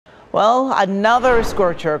Well, another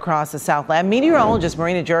scorcher across the Southland. Meteorologist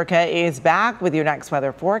Marina Jurica is back with your next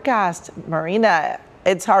weather forecast. Marina,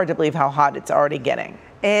 it's hard to believe how hot it's already getting.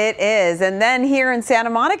 It is. And then here in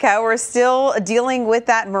Santa Monica, we're still dealing with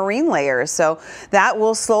that marine layer. So that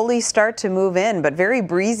will slowly start to move in, but very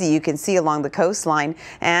breezy, you can see along the coastline.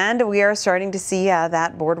 And we are starting to see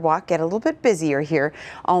that boardwalk get a little bit busier here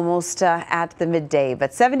almost at the midday,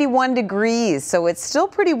 but 71 degrees. So it's still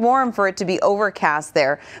pretty warm for it to be overcast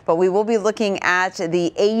there, but we will be looking at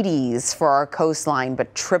the 80s for our coastline,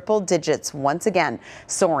 but triple digits once again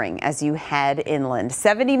soaring as you head inland.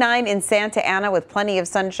 79 in Santa Ana with plenty of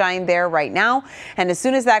sunshine there right now. And as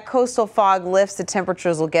soon as that coastal fog lifts, the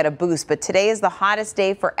temperatures will get a boost. But today is the hottest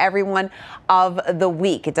day for everyone of the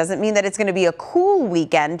week. It doesn't mean that it's going to be a cool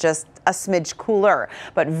weekend, just a smidge cooler,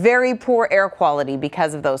 but very poor air quality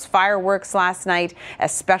because of those fireworks last night,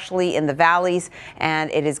 especially in the valleys, and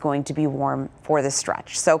it is going to be warm for the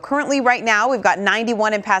stretch. So currently right now we've got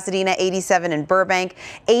 91 in Pasadena, 87 in Burbank,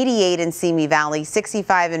 88 in Simi Valley,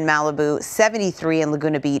 65 in Malibu, 73 in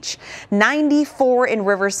Laguna Beach, 94 in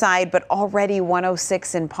Riverside, but already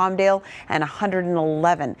 106 in Palmdale and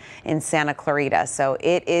 111 in Santa Clarita. So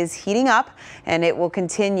it is heating up and it will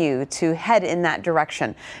continue to head in that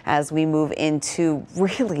direction as we move into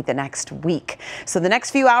really the next week. So the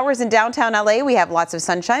next few hours in downtown LA, we have lots of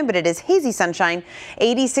sunshine, but it is hazy sunshine,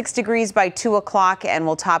 86 degrees by 2 o'clock, and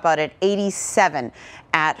we'll top out at 87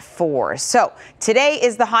 at 4. So today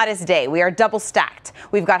is the hottest day. We are double stacked.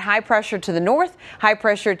 We've got high pressure to the north, high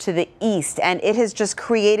pressure to the east, and it has just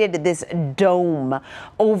created this dome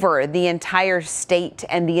over the entire state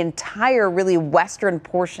and the entire really western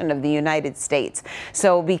portion of the United States.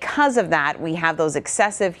 So because of that, we have those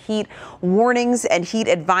excessive heat warnings and heat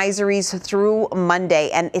advisories through Monday,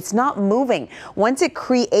 and it's not moving. Once it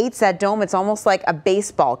creates that dome, it's almost like a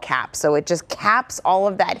baseball cap. So it just caps all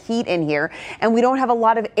of that heat in here, and we don't have a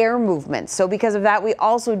lot of air movement. So because of that, we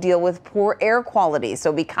also deal with poor air quality.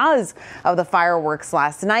 So because of the fireworks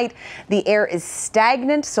last night, the air is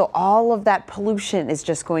stagnant. So all of that pollution is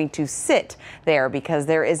just going to sit there because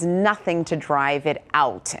there is nothing to drive it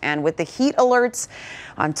out. And with the heat alerts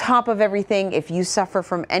on top of everything, if you suffer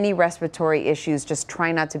from any respiratory issues, just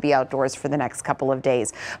try not to be outdoors for the next couple of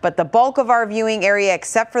days. But the bulk of our viewing area,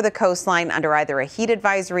 except for the coastline, under either a heat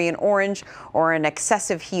advisory in orange or an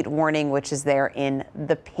excessive heat warning, which is there in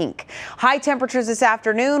the pink. High temperatures this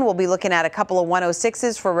afternoon. We'll be looking at a couple of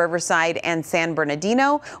 106s for Riverside and San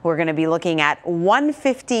Bernardino. We're going to be looking at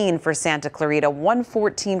 115 for Santa Clarita,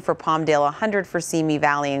 114 for Palmdale, 100 for Simi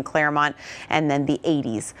Valley and Claremont, and then the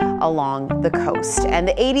 80s along the coast. And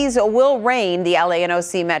the 80s will reign the LA and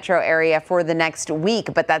OC metro area for the next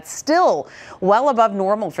week, but that's still well above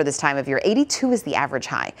normal for this time of year. 82 is the average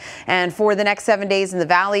high. And for the next 7 days in the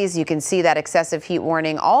valleys, you can see that excessive heat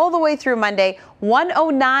warning all the way through Monday.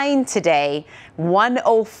 109 today,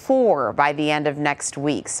 104 by the end of next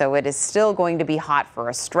week. So it is still going to be hot for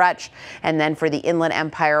a stretch. And then for the Inland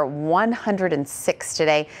Empire, 106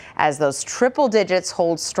 today as those triple digits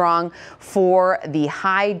hold strong for the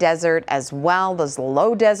high desert as well. Those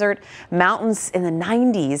low desert mountains in the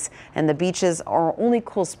 90s, and the beaches are only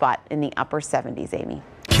cool spot in the upper 70s, Amy.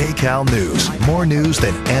 KCAL News, more news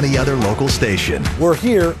than any other local station. We're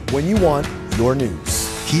here when you want your news.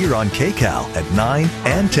 Here on KCAL at 9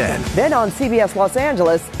 and 10. Then on CBS Los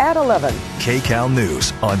Angeles at 11. KCAL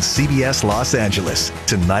News on CBS Los Angeles,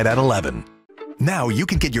 tonight at 11. Now you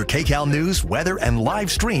can get your KCAL News, weather, and live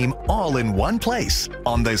stream all in one place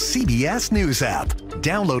on the CBS News app.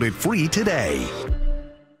 Download it free today.